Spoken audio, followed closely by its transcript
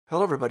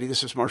Hello, everybody.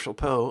 This is Marshall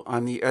Poe.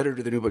 I'm the editor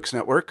of the New Books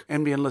Network.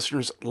 NBN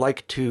listeners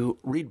like to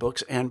read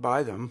books and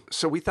buy them.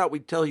 So we thought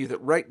we'd tell you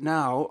that right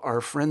now, our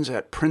friends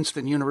at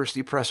Princeton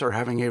University Press are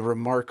having a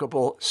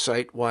remarkable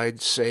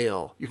site-wide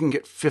sale. You can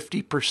get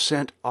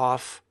 50%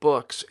 off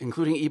books,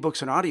 including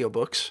ebooks and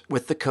audiobooks,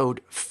 with the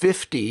code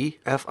 50,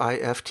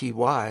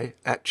 F-I-F-T-Y,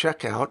 at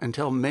checkout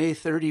until May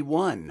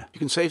 31. You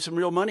can save some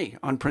real money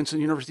on Princeton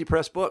University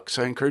Press books.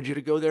 I encourage you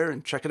to go there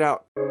and check it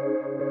out.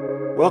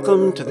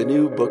 Welcome to the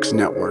New Books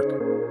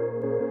Network.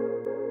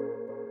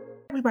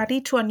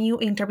 Everybody to a new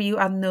interview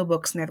at New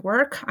Books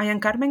Network. I am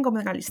Carmen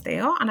Gomez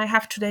Galisteo, and I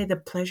have today the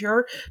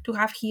pleasure to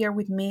have here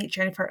with me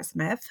Jennifer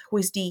Smith, who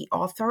is the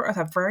author of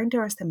a very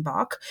interesting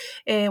book,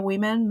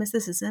 Women,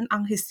 Mysticism,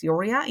 and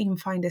Hysteria in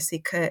Find the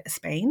Sick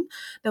Spain,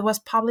 that was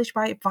published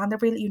by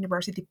Vanderbilt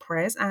University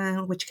Press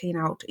and which came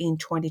out in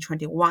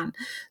 2021.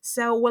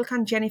 So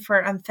welcome, Jennifer,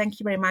 and thank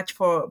you very much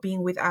for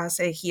being with us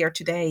here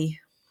today.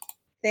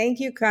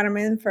 Thank you,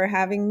 Carmen, for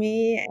having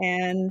me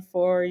and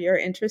for your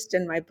interest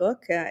in my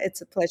book.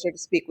 It's a pleasure to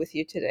speak with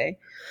you today.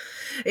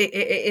 It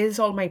is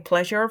all my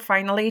pleasure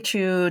finally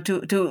to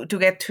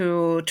get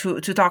to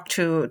talk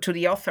to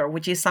the author,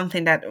 which is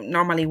something that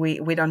normally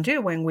we don't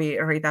do when we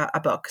read a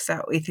book.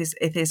 So it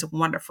is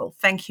wonderful.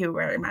 Thank you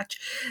very much.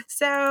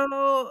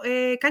 So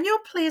can you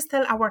please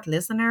tell our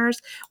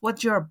listeners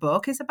what your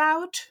book is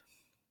about?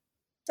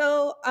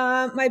 So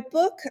my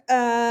book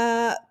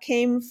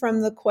came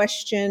from the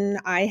question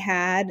I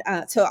had.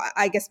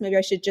 I guess maybe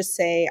I should just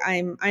say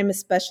I'm a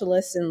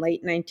specialist in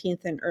late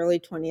 19th and early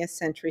 20th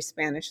century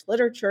Spanish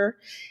literature.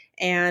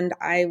 And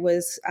I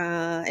was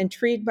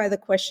intrigued by the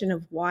question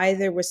of why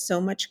there was so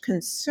much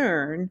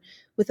concern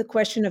with the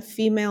question of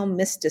female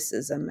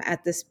mysticism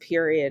at this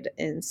period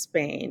in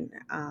Spain.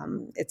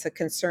 It's a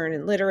concern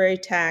in literary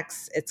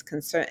texts. It's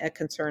a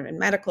concern in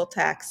medical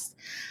texts.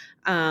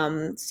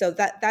 So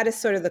that is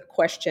sort of the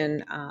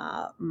question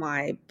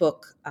my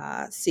book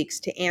seeks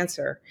to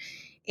answer.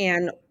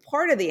 And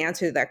part of the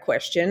answer to that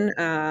question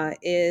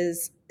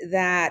is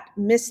that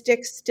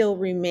mystics still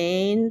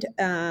remained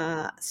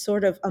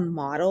sort of a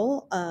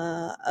model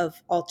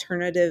of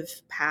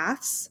alternative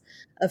paths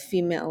of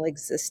female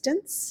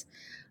existence.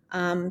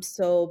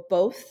 So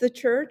both the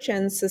church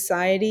and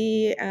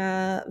society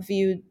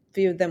viewed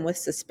them with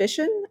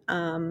suspicion.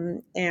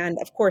 And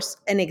of course,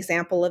 an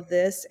example of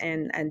this,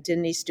 and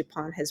Denise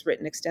Dupont has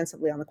written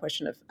extensively on the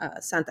question of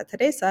Santa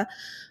Teresa,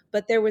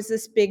 but there was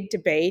this big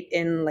debate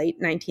in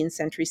late 19th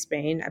century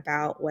Spain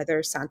about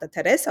whether Santa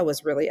Teresa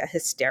was really a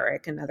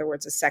hysteric, in other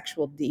words, a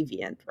sexual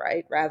deviant,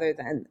 right, rather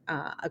than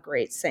a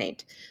great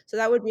saint. So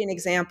that would be an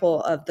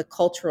example of the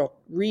cultural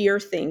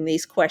re-earthing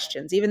these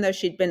questions. Even though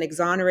she'd been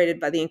exonerated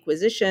by the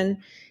Inquisition,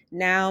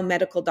 now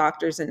medical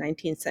doctors in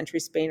 19th century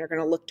Spain are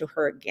going to look to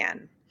her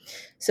again.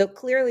 So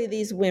clearly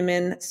these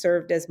women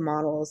served as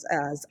models,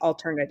 as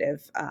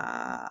alternative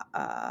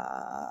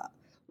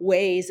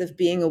ways of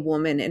being a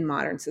woman in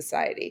modern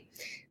society.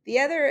 The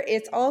other,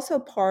 it's also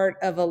part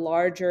of a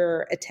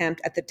larger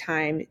attempt at the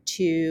time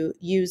to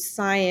use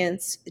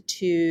science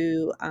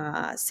to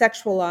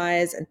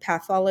sexualize and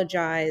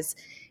pathologize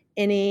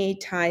any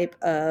type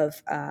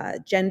of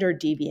gender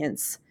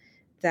deviance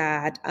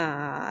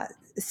that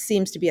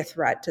seems to be a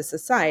threat to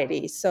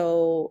society.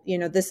 So,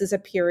 this is a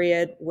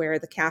period where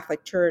the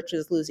Catholic Church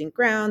is losing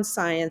ground,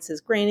 science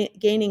is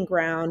gaining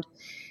ground,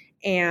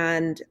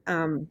 and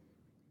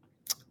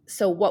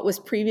so what was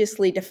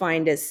previously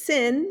defined as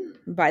sin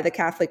by the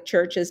Catholic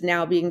Church is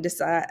now being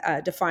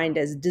defined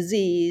as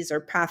disease or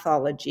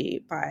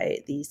pathology by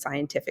the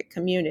scientific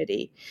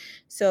community.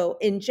 So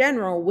in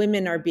general,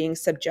 women are being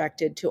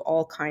subjected to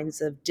all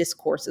kinds of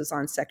discourses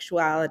on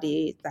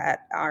sexuality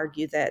that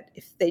argue that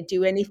if they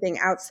do anything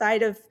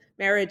outside of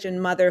marriage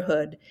and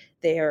motherhood,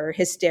 they are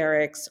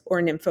hysterics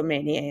or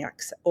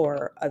nymphomaniacs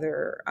or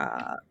other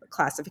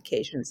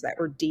classifications that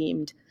were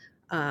deemed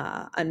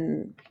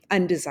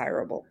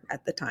undesirable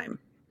at the time.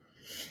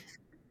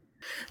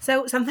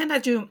 So something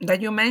that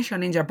you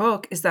mentioned in your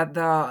book is that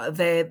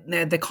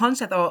the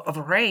concept of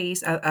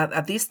race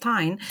at this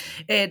time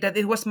that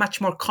it was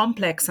much more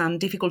complex and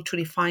difficult to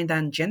define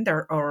than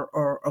gender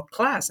or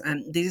class,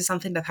 and this is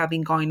something that had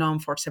been going on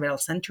for several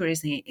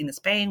centuries in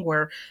Spain,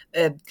 where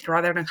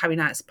rather than having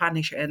a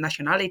Spanish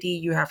nationality,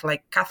 you have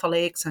like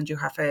Catholics and you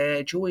have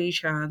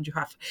Jewish and you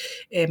have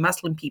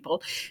Muslim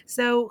people.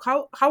 So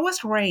how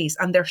was race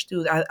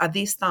understood at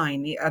this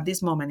time, at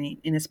this moment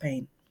in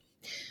Spain?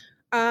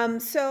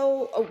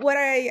 So what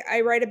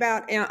I write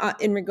about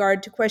in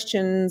regard to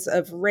questions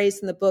of race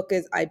in the book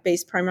is I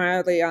base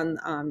primarily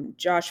on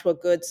Joshua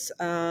Good's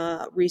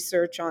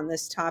research on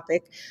this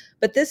topic.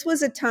 But this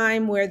was a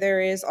time where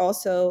there is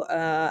also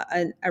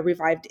a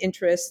revived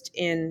interest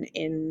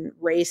in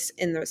race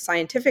in the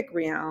scientific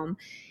realm.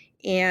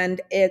 And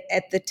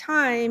at the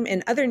time,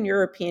 in other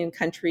European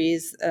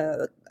countries,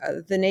 the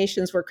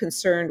nations were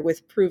concerned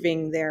with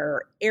proving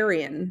their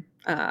Aryan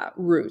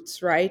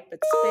roots, right? But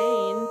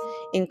Spain,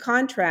 in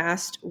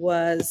contrast,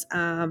 was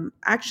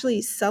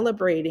actually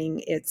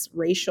celebrating its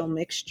racial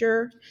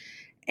mixture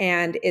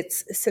and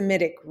its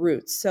Semitic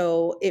roots.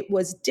 So it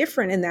was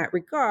different in that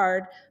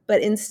regard,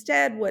 but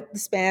instead what the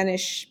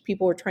Spanish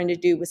people were trying to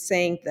do was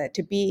saying that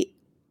to be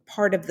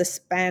part of the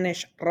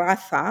Spanish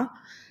raza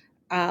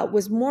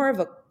was more of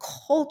a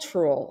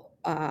cultural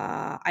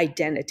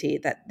identity,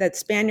 that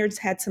Spaniards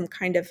had some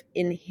kind of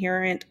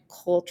inherent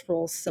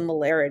cultural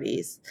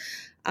similarities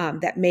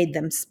that made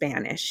them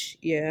Spanish.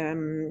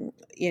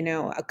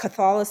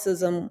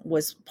 Catholicism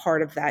was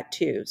part of that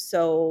too.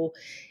 So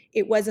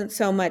it wasn't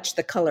so much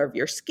the color of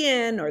your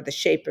skin or the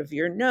shape of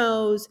your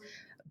nose,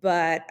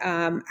 but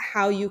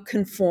how you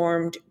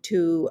conformed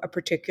to a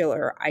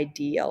particular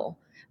ideal,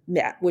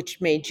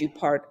 which made you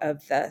part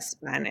of the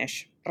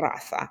Spanish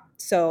raza.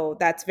 So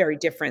that's very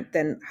different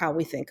than how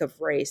we think of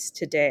race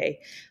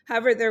today.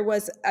 However, there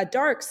was a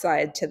dark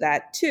side to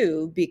that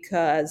too,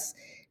 because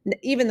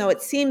even though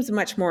it seems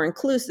much more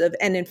inclusive,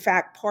 and in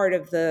fact, part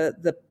of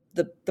the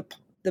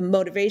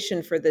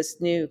motivation for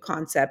this new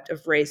concept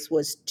of race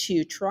was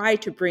to try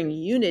to bring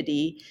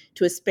unity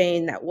to a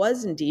Spain that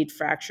was indeed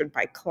fractured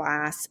by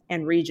class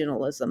and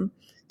regionalism,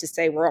 to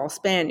say we're all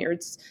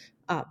Spaniards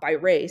by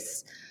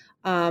race.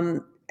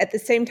 At the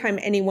same time,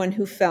 anyone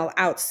who fell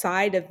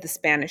outside of the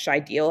Spanish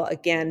ideal,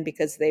 again,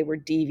 because they were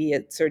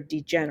deviates or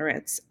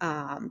degenerates,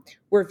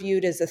 were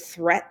viewed as a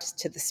threat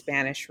to the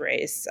Spanish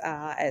race,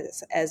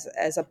 as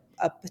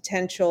a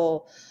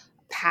potential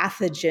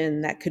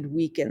pathogen that could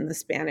weaken the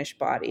Spanish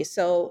body.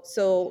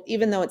 So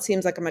even though it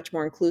seems like a much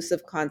more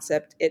inclusive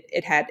concept,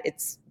 it had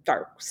its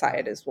dark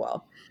side as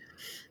well.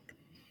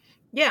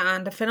 Yeah,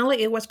 and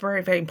definitely it was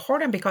very, very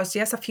important because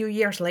just a few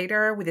years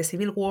later, with the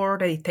Civil War,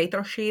 the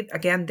dictatorship,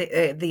 again,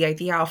 the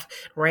idea of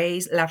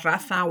race, la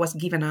raza, was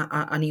given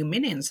a new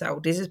meaning.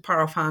 So this is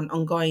part of an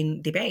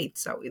ongoing debate.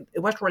 So it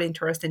was really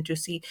interesting to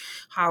see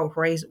how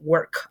race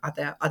worked at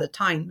the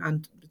time,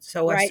 and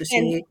so as to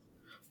see.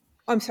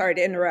 I'm sorry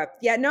to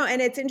interrupt. Yeah, no,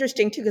 and it's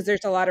interesting too, because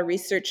there's a lot of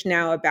research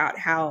now about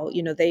how,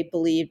 they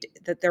believed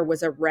that there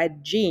was a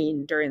red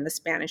gene during the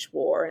Spanish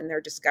War, and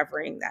they're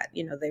discovering that,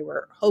 they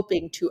were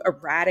hoping to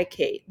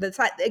eradicate.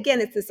 Again,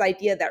 it's this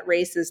idea that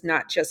race is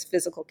not just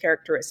physical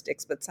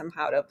characteristics, but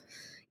somehow to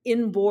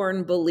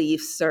inborn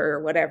beliefs or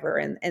whatever.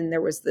 And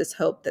there was this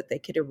hope that they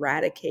could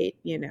eradicate,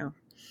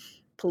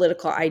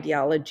 political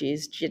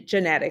ideologies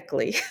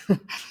genetically.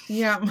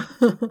 Yeah.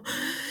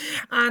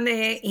 And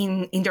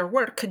in your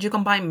work, you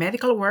combine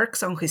medical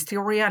works on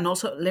hysteria and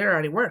also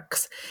literary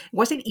works.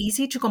 Was it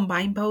easy to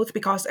combine both?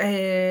 Because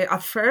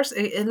at first,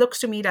 it looks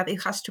to me that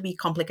it has to be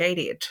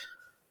complicated.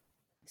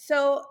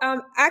 So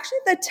actually,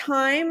 at the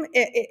time,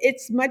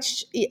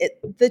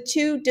 the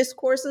two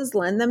discourses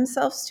lend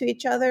themselves to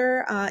each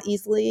other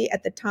easily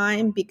at the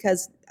time,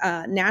 because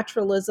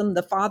naturalism,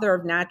 the father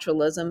of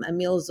naturalism,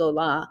 Émile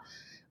Zola,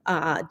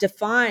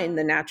 defined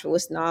the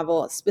naturalist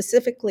novel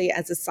specifically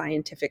as a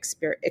scientific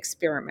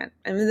experiment.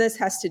 I mean, this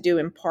has to do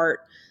in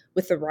part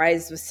with the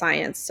rise of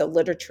science. So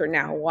literature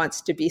now wants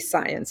to be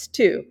science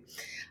too.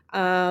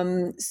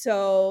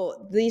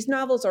 So these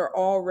novels are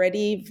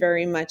already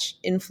very much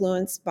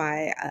influenced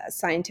by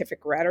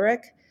scientific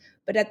rhetoric.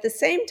 But at the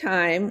same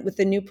time, with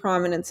the new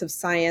prominence of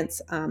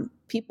science,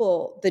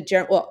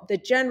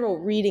 the general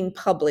reading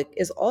public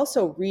is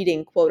also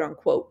reading quote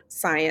unquote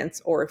science,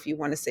 or if you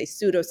want to say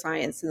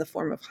pseudoscience, in the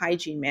form of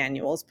hygiene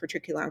manuals,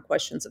 particularly on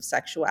questions of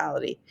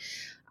sexuality,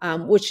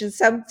 which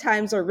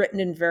sometimes are written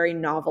in very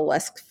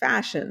novelesque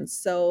fashions.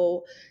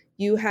 So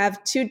you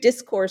have two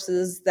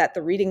discourses that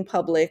the reading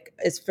public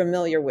is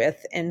familiar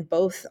with, and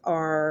both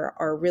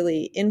are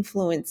really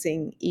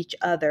influencing each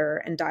other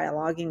and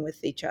dialoguing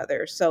with each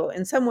other. So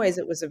in some ways,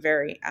 it was a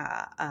very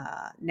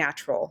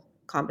natural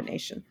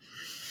combination.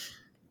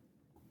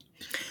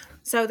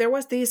 So there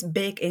was this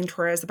big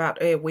interest about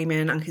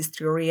women and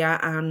hysteria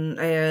and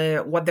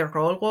what their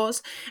role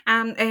was,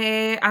 and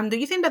do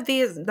you think that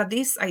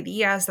these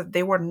ideas that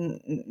they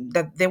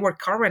were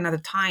current at the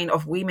time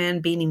of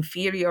women being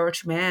inferior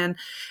to men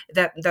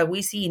that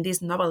we see in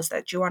these novels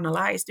that you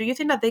analyze, do you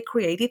think that they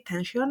created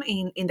tension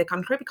in the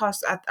country?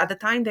 Because at the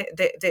time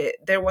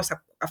there was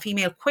a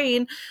female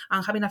queen,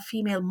 and having a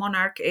female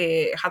monarch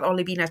had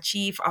only been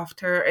achieved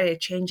after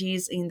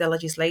changes in the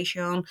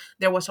legislation.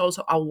 There was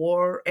also a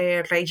war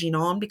raging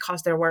on,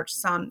 because there were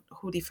some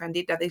who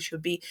defended that it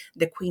should be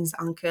the queen's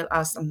uncle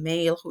as a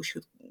male who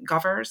should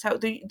govern. So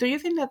do you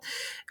think that,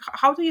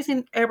 how do you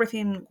think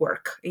everything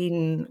work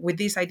with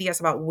these ideas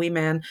about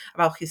women,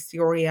 about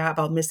hysteria,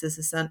 about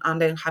mysticism,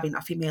 and then having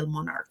a female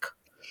monarch?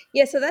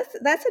 Yeah, so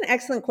that's an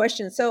excellent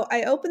question. So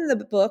I opened the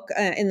book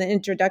in the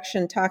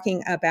introduction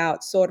talking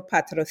about Sor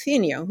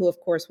Patrocinio, who of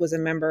course was a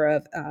member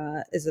of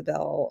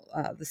Isabel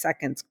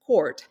II's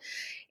court,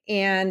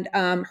 and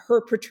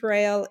her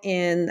portrayal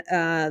in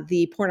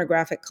the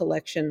pornographic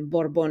collection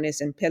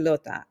Borbones en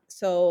Pelota.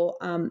 So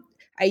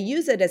I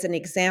use it as an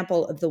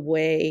example of the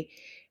way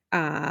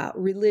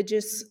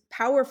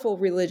powerful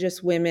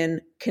religious women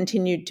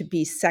continued to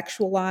be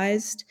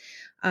sexualized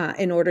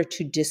in order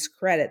to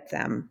discredit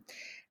them.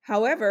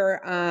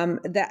 However,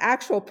 the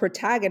actual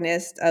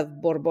protagonist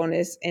of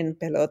Borbones en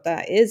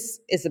Pelota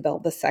is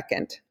Isabel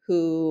II,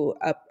 who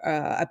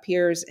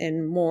appears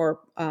in more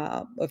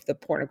of the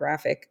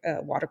pornographic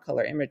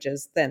watercolor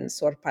images than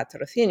Sor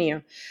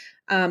Patrocinio.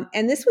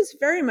 And this was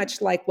very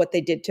much like what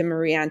they did to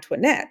Marie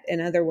Antoinette.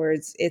 In other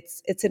words,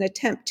 it's an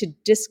attempt to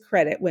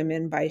discredit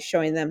women by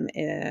showing them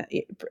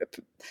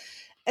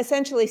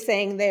essentially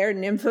saying they're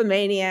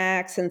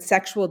nymphomaniacs and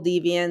sexual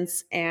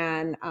deviants.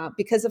 And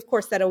because, of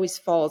course, that always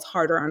falls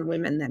harder on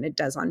women than it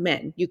does on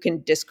men. You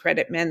can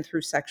discredit men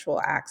through sexual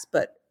acts,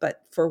 but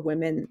for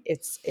women,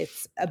 it's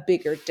a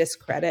bigger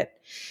discredit.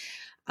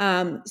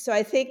 So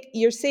I think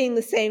you're seeing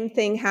the same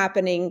thing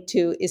happening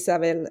to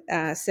Isabel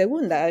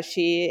II.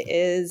 She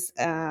is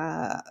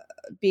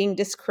being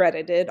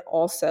discredited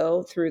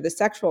also through the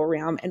sexual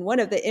realm. And one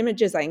of the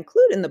images I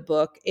include in the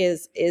book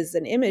is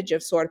an image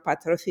of Sor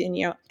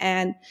Patrocinio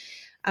and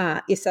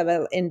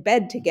Isabel in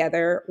bed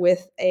together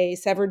with a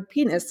severed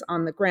penis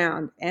on the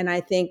ground. And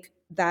I think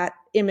that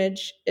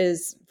image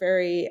is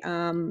very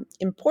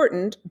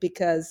important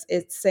because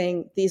it's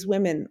saying these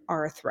women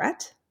are a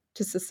threat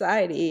to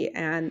society,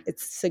 and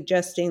it's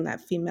suggesting that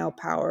female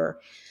power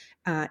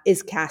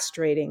is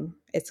castrating.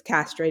 It's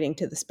castrating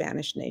to the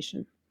Spanish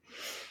nation.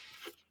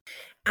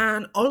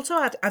 And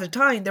also at the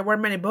time, there were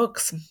many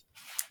books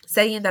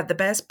saying that the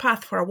best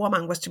path for a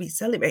woman was to be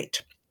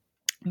celibate.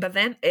 But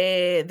then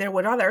there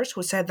were others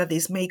who said that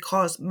this may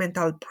cause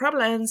mental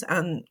problems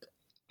and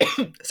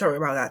sorry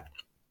about that.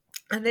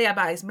 And they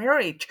advised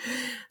marriage.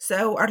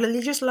 So our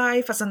religious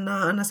life as a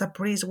nun, as a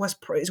priest, was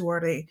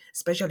praiseworthy,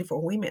 especially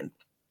for women.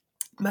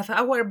 But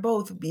how were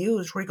both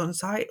views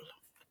reconciled?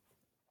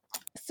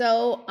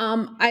 So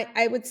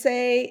I would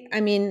say,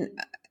 I mean,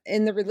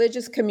 in the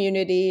religious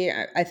community,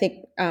 I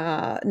think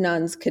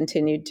nuns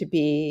continued to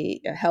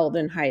be held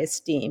in high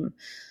esteem.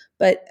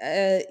 But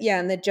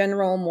in the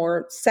general,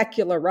 more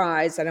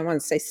secularized, I don't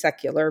want to say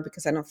secular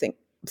because I don't think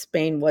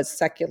Spain was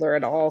secular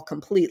at all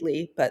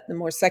completely, but the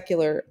more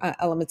secular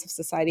elements of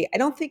society, I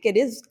don't think it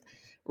is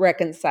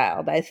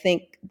reconciled. I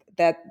think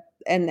that,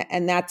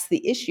 and that's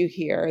the issue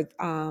here,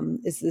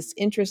 is this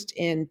interest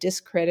in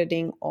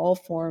discrediting all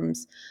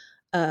forms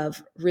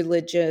of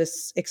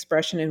religious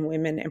expression in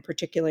women, and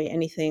particularly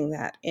anything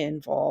that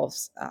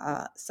involves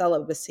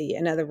celibacy.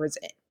 In other words,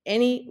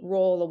 any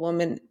role a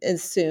woman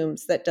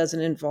assumes that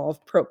doesn't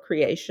involve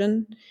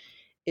procreation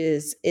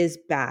is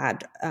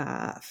bad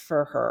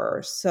for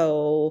her.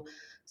 So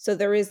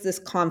there is this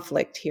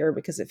conflict here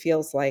because it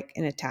feels like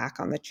an attack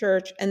on the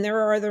church. And there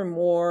are other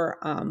more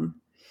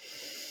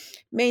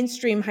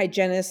mainstream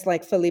hygienists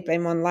like Felipe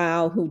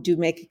Monlau who do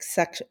make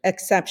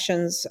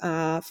exceptions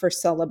for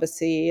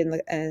celibacy in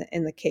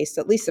the case,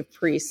 at least of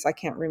priests. I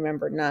can't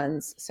remember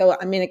nuns. So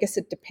I mean, I guess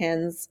it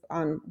depends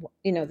on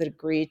the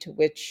degree to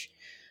which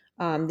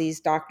these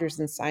doctors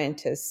and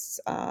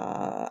scientists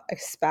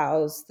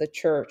espouse the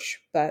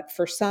church. But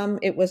for some,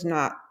 it was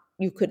not.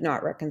 You could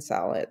not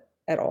reconcile it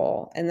at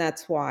all, and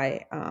that's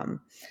why.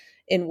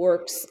 In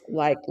works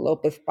like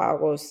López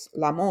Pagos'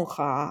 La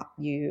Monja,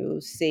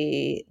 you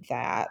see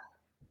that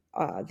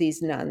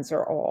these nuns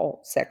are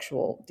all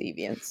sexual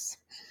deviants.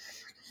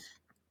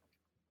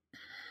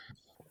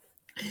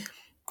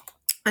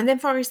 And then,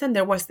 for instance,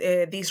 there was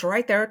this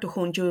writer to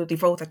whom you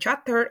devote a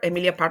chapter,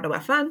 Emilia Pardo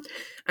Bazán,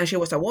 and she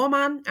was a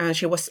woman, and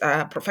she was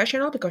a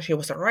professional because she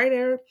was a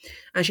writer,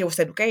 and she was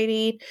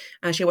educated,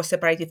 and she was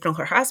separated from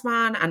her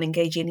husband and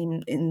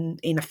engaging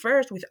in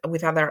affairs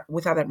with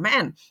other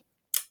men.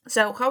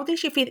 So how did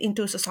she fit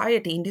into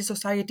society, in this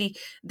society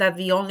that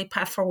the only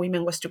path for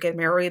women was to get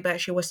married, but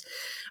she was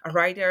a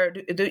writer?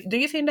 Do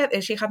you think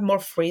that she had more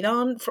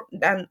freedom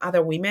than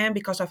other women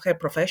because of her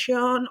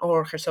profession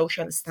or her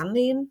social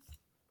standing?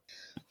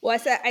 Well,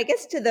 so I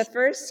guess to the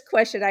first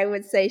question, I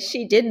would say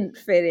she didn't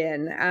fit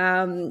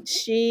in.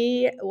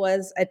 She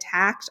was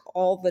attacked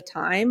all the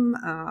time,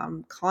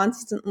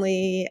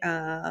 constantly,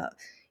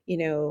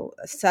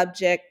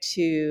 subject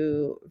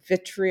to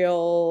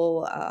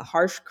vitriol,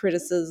 harsh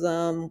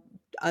criticism,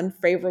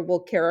 unfavorable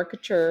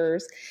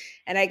caricatures.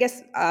 And I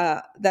guess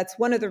that's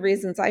one of the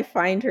reasons I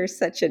find her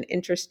such an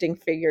interesting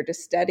figure to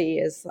study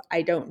is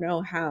I don't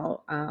know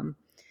how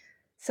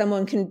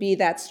someone can be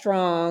that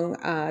strong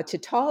to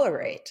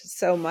tolerate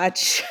so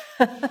much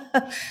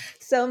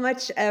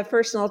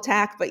personal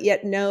attack, but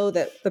yet know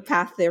that the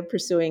path they're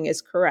pursuing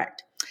is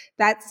correct.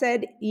 That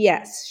said,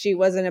 yes, she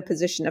was in a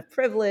position of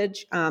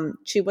privilege.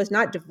 She was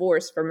not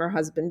divorced from her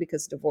husband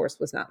because divorce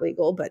was not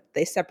legal, but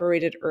they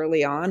separated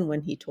early on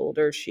when he told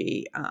her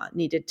she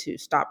needed to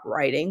stop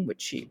writing,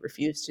 which she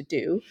refused to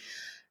do.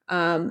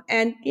 And,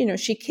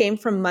 she came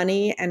from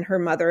money, and her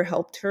mother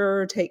helped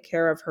her take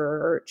care of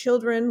her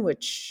children,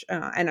 which,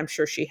 and I'm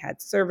sure she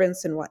had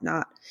servants and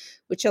whatnot,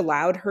 which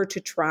allowed her to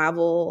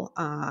travel,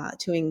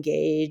 to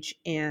engage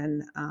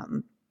in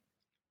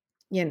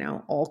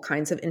all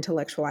kinds of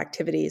intellectual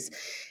activities.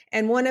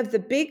 And one of the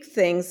big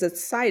things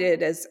that's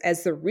cited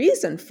as the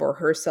reason for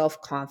her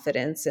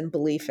self-confidence and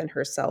belief in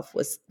herself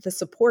was the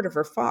support of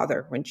her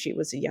father when she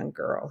was a young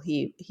girl.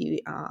 He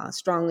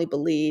strongly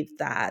believed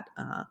that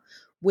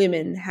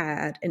women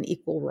had an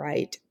equal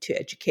right to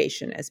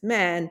education as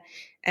men,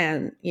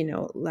 and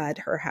let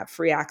her have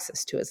free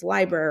access to his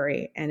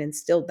library and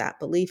instilled that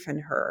belief in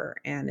her.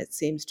 And it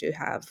seems to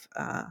have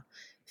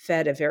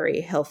fed a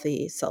very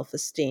healthy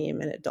self-esteem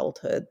in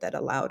adulthood that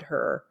allowed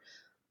her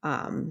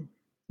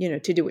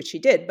to do what she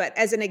did. But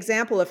as an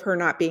example of her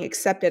not being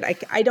accepted,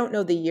 I don't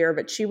know the year,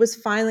 but she was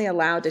finally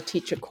allowed to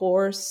teach a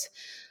course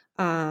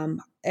in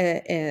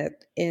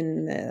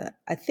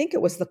I think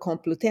it was the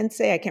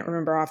Complutense, I can't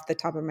remember off the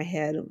top of my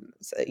head,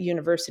 a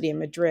university in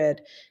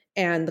Madrid,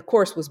 and the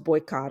course was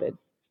boycotted,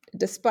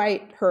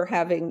 despite her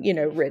having,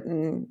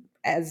 written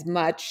as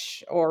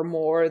much or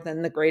more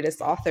than the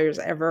greatest authors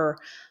ever.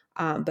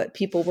 But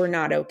people were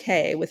not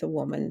okay with a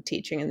woman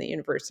teaching in the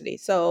university.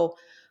 So,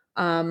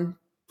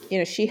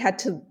 she had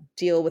to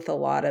deal with a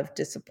lot of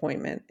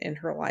disappointment in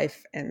her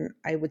life. And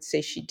I would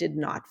say she did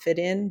not fit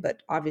in,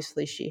 but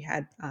obviously she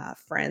had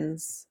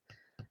friends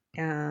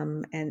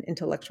and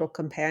intellectual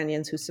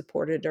companions who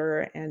supported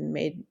her and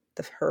made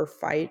her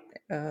fight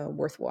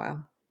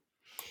worthwhile.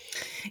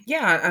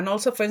 Yeah, and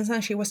also, for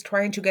instance, she was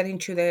trying to get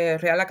into the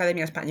Real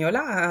Academia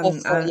Española, and,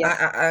 Also,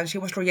 yes. and she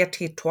was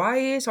rejected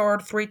twice or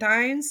three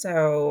times.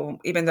 So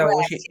even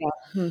though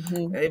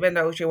even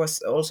though she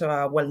was also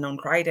a well-known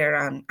writer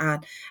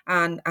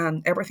and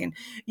everything,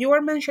 you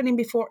were mentioning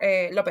before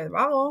Lope de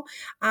Vago,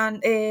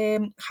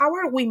 and how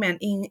are women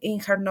in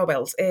her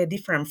novels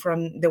different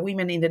from the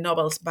women in the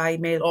novels by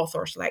male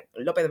authors like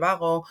Lope de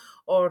Vago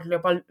or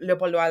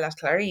Leopoldo Alas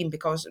Clarín?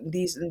 Because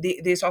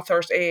these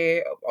authors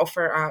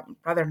offer a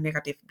rather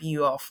negative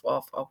view of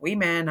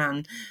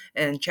women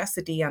and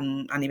chastity,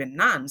 and even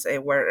nuns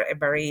were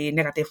very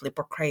negatively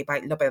portrayed by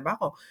Lope de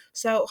Vago.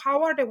 So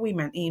how are the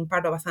women in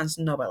Pardo Bazan's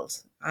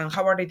novels, and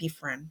how are they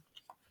different?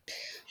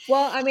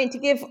 Well, I mean, to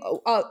give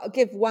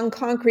one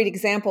concrete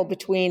example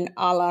between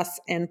Alas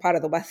and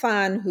Pardo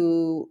Bazan,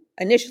 who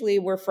initially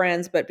were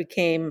friends but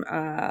became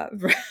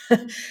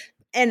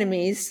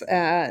enemies,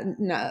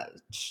 not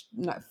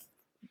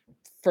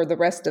for the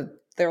rest of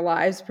their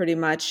lives, pretty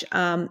much.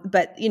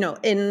 But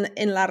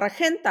in La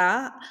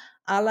Regenta,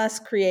 Alas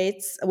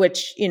creates,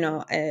 which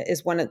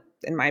is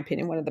in my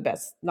opinion, one of the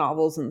best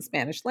novels in the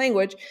Spanish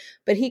language.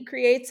 But he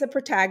creates a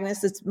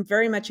protagonist that's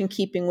very much in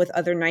keeping with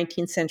other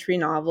 19th century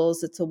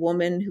novels. It's a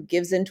woman who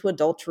gives into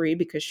adultery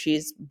because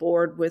she's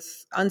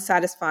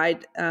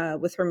unsatisfied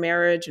with her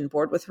marriage and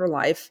bored with her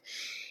life,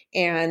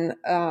 and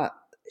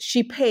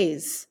she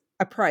pays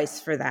a price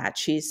for that.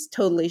 She's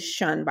totally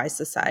shunned by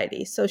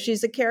society. So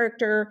she's a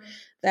character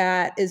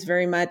that is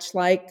very much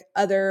like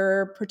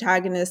other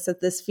protagonists, of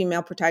this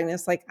female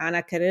protagonist like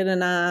Ana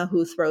Karenina,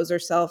 who throws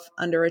herself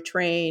under a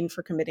train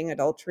for committing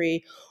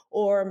adultery,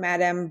 or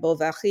Madame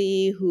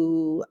Bovary,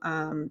 who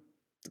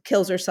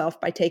kills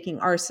herself by taking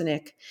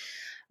arsenic.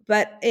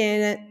 But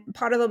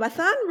Pardo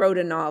Bazan wrote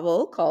a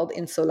novel called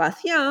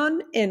Insolación,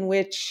 in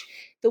which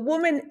the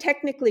woman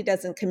technically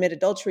doesn't commit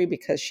adultery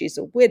because she's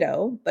a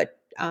widow, but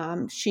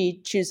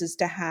she chooses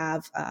to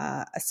have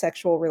a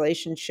sexual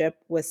relationship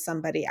with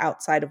somebody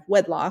outside of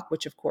wedlock,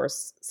 which of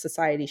course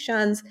society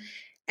shuns,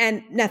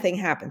 and nothing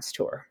happens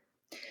to her.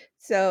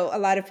 So a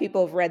lot of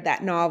people have read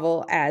that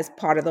novel as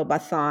Pardo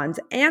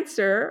Bazan's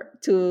answer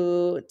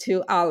to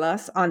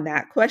Alas on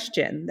that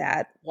question,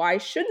 that why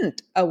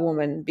shouldn't a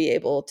woman be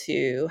able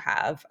to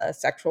have a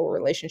sexual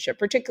relationship,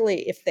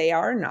 particularly if they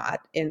are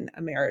not in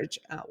a marriage?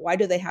 Why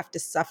do they have to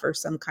suffer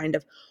some kind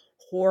of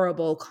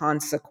horrible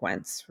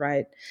consequence,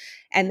 right?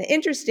 And the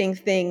interesting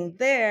thing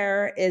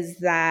there is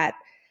that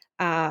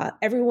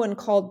everyone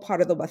called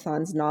Pardo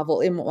Bazan's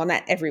novel, well,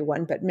 not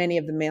everyone, but many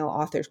of the male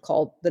authors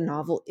called the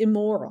novel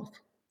immoral,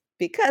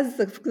 because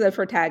the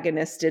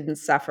protagonist didn't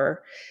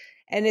suffer.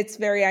 And it's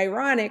very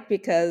ironic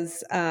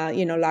because,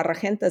 La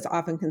Regenta is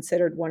often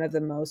considered one of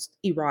the most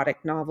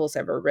erotic novels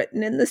ever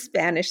written in the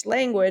Spanish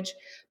language.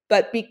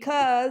 But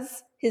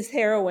because his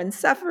heroine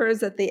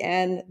suffers at the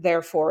end,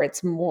 therefore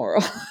it's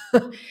moral.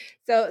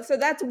 So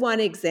that's one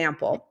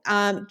example.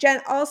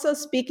 Jen, also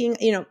speaking,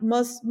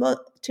 most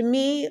to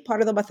me,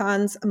 Pardo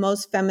Bazan's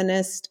most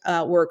feminist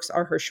works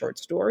are her short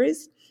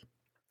stories.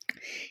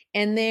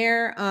 And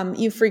there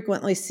you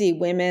frequently see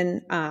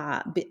women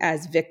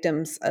as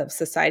victims of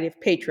society of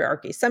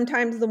patriarchy.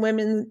 Sometimes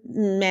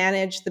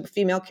the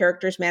female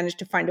characters manage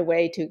to find a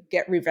way to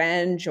get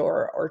revenge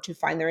or to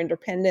find their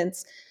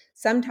independence.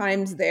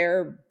 Sometimes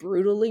they're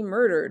brutally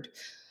murdered.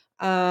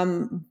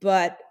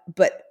 But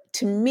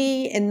to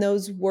me, in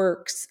those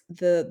works,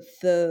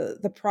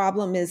 the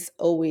problem is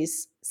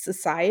always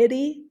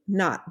society,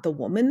 not the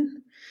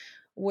woman.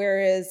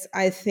 Whereas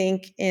I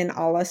think in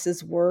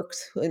Alas's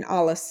works, and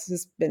Alas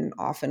has been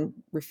often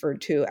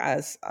referred to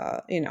as,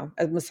 a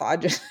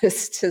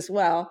misogynist as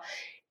well,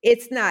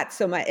 it's not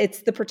so much,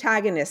 it's the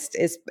protagonist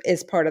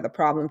is part of the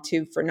problem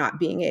too, for not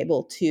being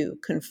able to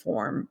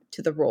conform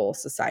to the role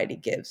society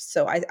gives.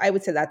 So I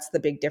would say that's the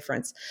big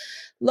difference.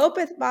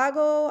 Lopez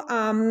Vago,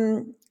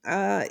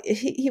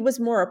 he was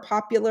more a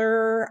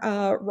popular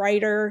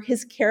writer.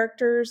 His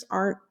characters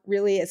aren't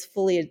really as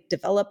fully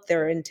developed.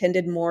 They're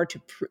intended more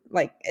to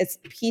like as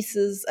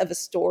pieces of a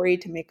story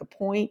to make a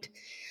point.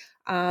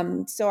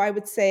 So I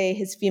would say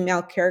his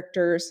female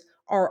characters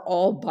are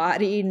all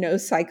body, no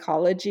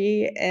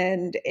psychology.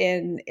 And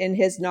in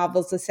his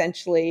novels,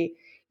 essentially,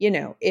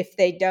 if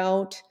they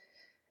don't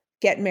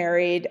get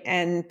married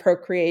and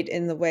procreate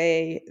in the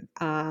way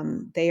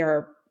they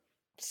are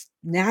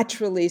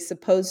naturally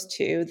supposed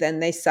to, then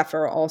they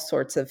suffer all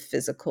sorts of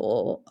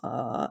physical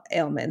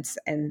ailments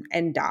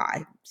and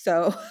die.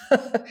 So,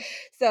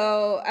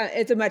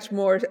 it's a much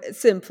more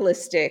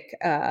simplistic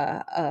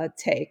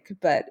take.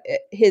 But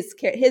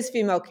his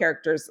female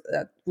characters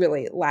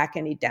really lack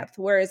any depth,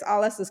 whereas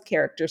Alas's female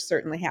characters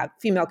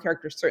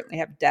certainly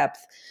have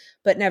depth,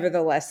 but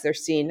nevertheless they're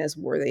seen as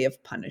worthy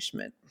of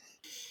punishment.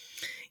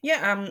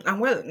 Yeah,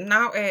 and well,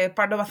 now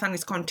Pardo Bazán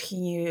is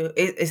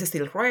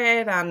still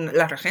read, and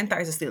La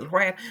Regenta is still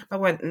read, but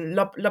when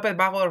López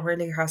Vago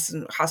really has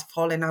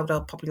fallen out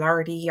of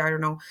popularity, I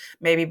don't know,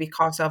 maybe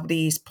because of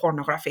this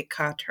pornographic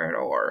culture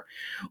or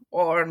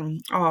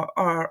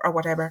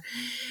whatever.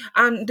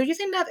 Do you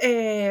think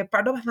that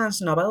Pardo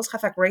Bazán's novels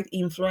have a great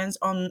influence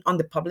on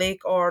the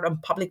public or on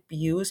public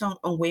views on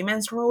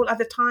women's role at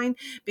the time?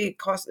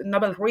 Because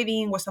novel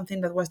reading was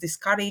something that was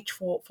discouraged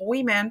for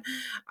women,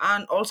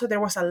 and also there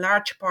was a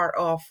large part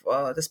of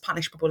the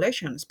Spanish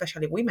population,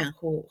 especially women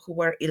who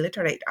were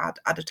illiterate at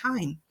the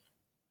time.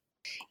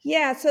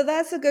 Yeah, so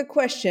that's a good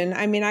question.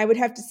 I mean, I would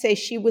have to say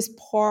she was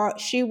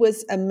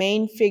a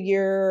main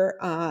figure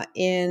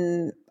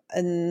in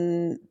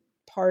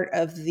part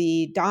of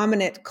the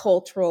dominant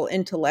cultural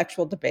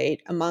intellectual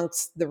debate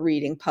amongst the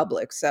reading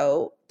public.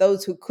 So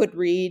those who could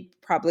read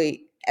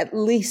probably at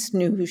least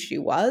knew who she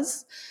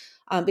was.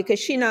 Because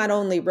she not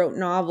only wrote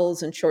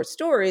novels and short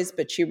stories,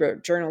 but she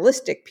wrote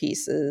journalistic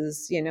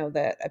pieces,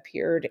 that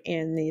appeared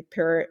in the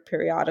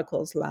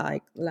periodicals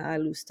like La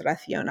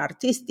Ilustración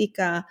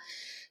Artística.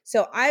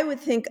 So I would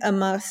think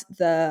amongst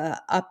the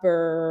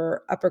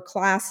upper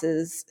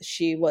classes,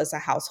 she was a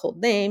household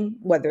name,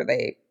 whether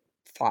they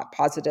thought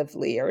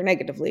positively or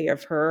negatively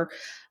of her.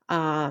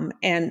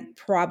 And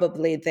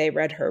probably they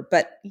read her.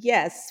 But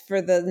yes,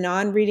 for the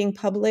non-reading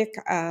public,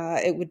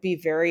 it would be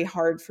very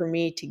hard for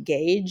me to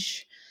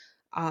gauge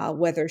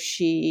whether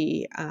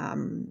she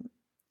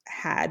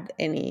had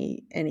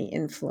any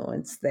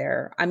influence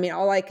there. I mean,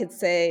 all I could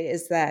say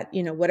is that,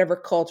 whatever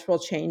cultural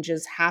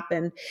changes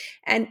happened,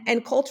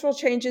 and cultural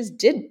changes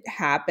did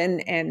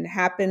happen,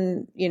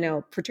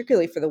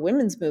 particularly for the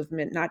women's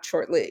movement, not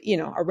shortly,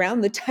 around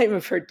the time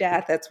of her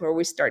death. That's where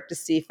we start to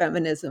see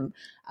feminism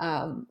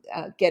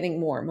getting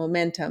more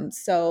momentum.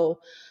 So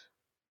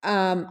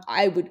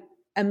I would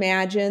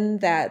imagine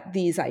that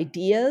these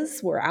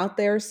ideas were out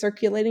there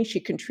circulating.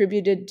 She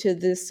contributed to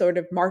this sort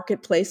of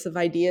marketplace of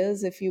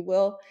ideas, if you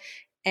will,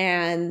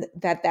 and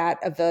that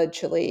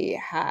eventually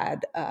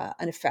had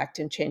an effect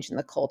in changing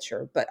the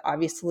culture. But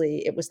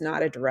obviously, it was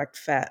not a direct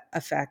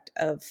effect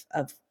of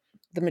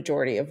the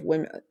majority of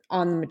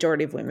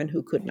women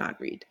who could not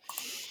read.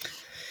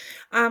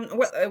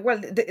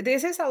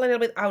 This is a little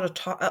bit off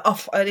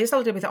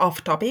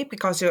topic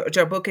because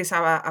your book is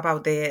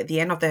about the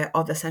end of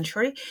the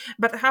century.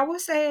 But how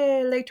was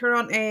later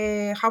on?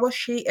 How was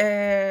she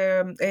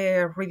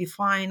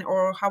redefined,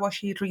 or how was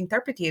she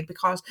reinterpreted?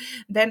 Because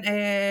then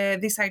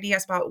these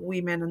ideas about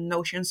women and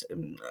notions,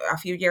 a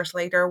few years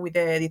later with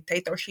the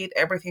dictatorship,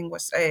 everything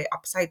was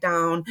upside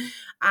down,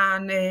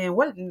 and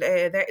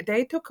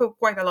they took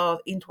quite a lot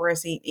of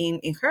interest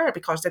in her,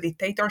 because the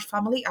dictator's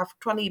family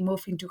actually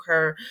moved into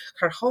her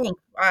home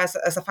as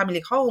a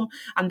family home,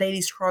 and they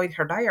destroyed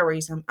her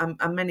diaries and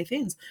many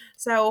things.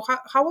 So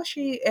how was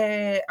she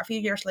a few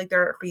years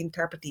later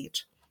reinterpreted?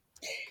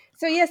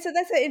 So that's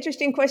an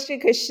interesting question,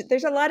 because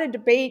there's a lot of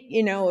debate,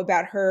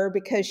 about her,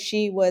 because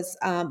she was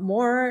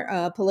more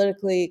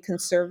politically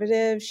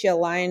conservative. She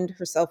aligned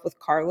herself with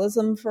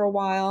Carlism for a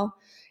while,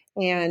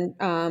 and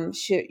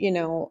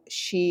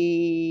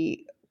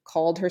she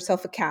called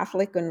herself a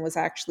Catholic and was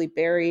actually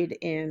buried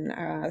in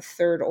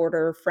Third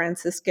Order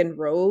Franciscan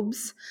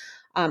robes.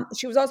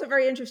 She was also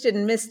very interested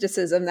in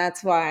mysticism.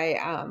 That's why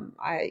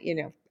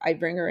I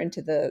bring her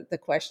into the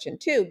question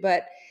too.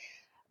 But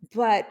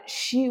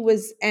she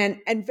was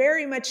and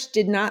very much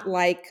did not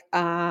like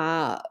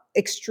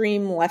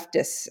extreme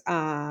leftist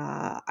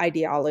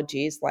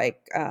ideologies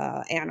like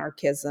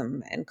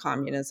anarchism and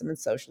communism and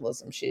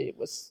socialism. She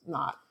was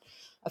not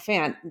a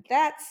fan.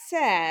 That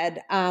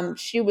said,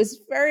 she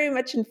was very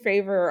much in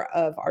favor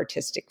of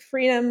artistic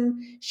freedom.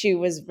 She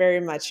was very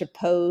much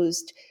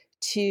opposed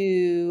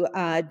to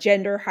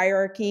gender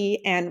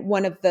hierarchy. And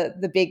one of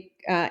the big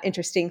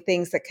interesting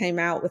things that came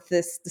out with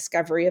this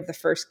discovery of the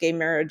first gay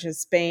marriage in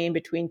Spain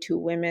between two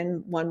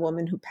women, one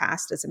woman who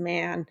passed as a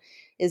man,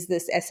 is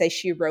this essay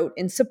she wrote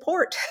in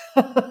support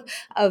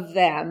of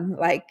them,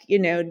 like,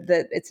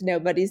 that it's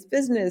nobody's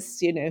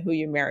business, who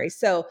you marry.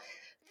 So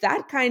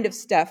that kind of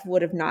stuff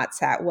would have not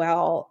sat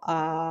well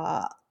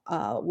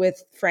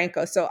with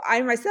Franco. So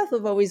I myself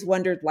have always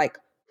wondered, like,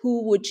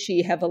 who would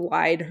she have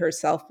allied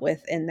herself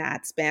with in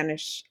that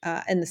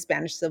in the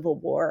Spanish Civil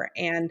War?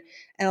 And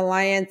an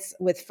alliance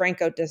with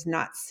Franco does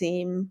not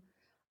seem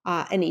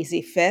an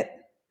easy fit.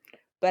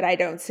 But I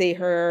don't see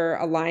her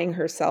allying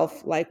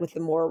herself like with the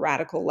more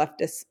radical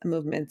leftist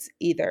movements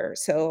either.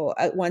 So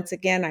once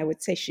again, I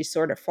would say she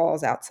sort of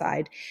falls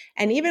outside.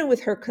 And even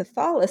with her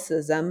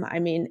Catholicism, I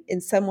mean, in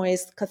some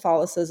ways,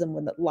 Catholicism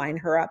would line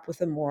her up with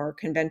a more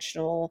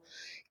conventional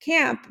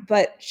camp.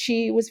 But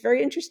she was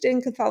very interested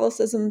in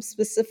Catholicism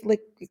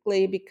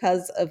specifically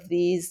because of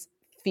these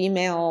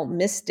female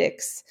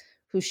mystics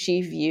who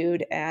she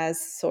viewed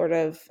as sort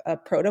of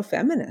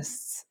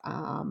proto-feminists.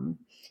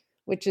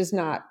 Which is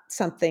not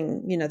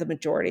something, the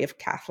majority of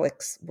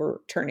Catholics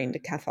were turning to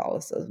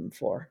Catholicism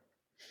for.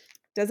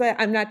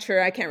 I'm not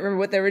sure. I can't remember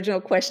what the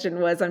original question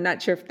was. I'm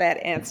not sure if that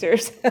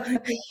answers.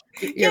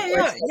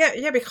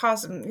 Yeah.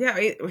 Because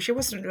she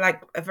was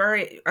like a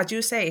very, as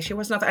you say, she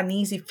was not an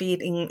easy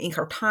fit in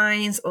her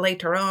times.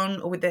 Later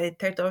on, with the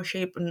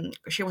dictatorship, and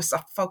she was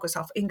a focus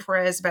of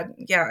interest. But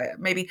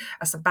maybe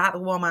as a bad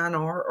woman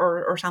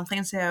or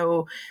something.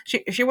 So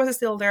she was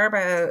still there,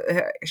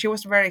 but she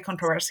was very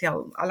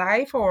controversial,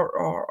 alive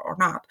or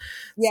not.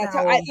 Yeah.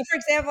 So for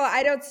example,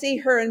 I don't see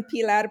her and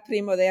Pilar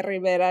Primo de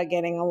Rivera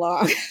getting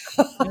along.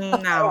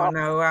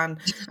 No, and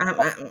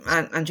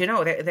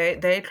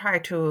they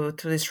tried to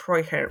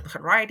destroy her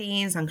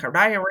writings and her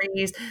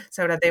diaries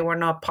so that they were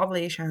not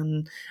published,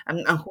 and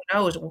who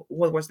knows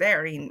what was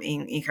there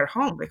in her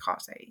home,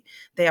 because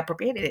they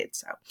appropriated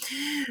it.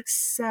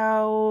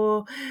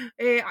 So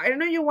I don't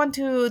know. You want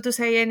to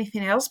say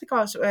anything else,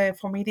 because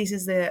for me this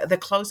is the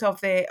close of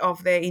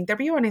the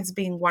interview, and it's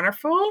been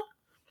wonderful.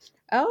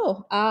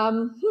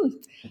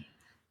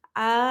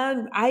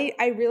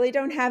 I really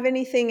don't have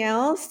anything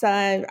else.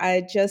 I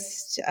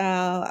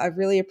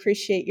really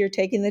appreciate your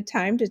taking the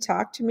time to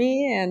talk to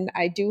me. And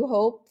I do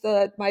hope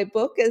that my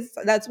book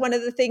that's one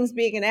of the things,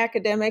 being an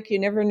academic, you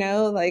never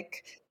know,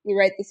 like, you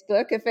write this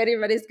book, if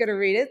anybody's going to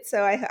read it.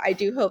 So I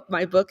do hope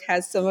my book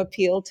has some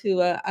appeal to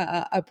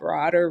a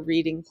broader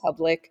reading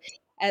public,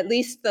 at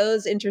least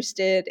those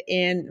interested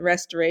in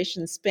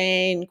Restoration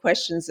Spain,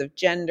 questions of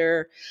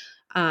gender,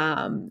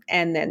 and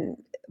then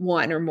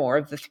one or more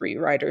of the three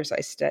writers I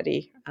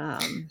study.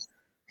 For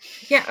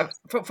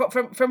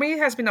me, it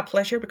has been a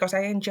pleasure, because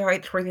I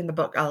enjoyed reading the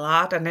book a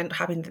lot, and then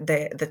having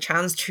the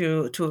chance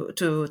to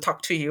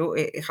talk to you.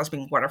 It has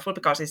been wonderful,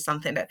 because it's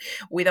something that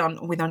we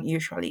don't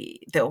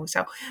usually do.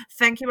 So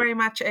thank you very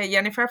much,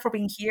 Jennifer, for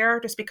being here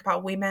to speak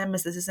about women,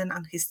 mysticism,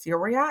 and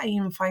hysteria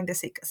in Find the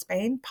Sick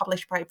Spain,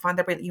 published by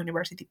Vanderbilt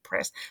University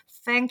Press.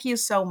 Thank you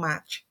so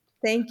much.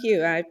 Thank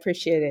you. I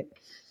appreciate it.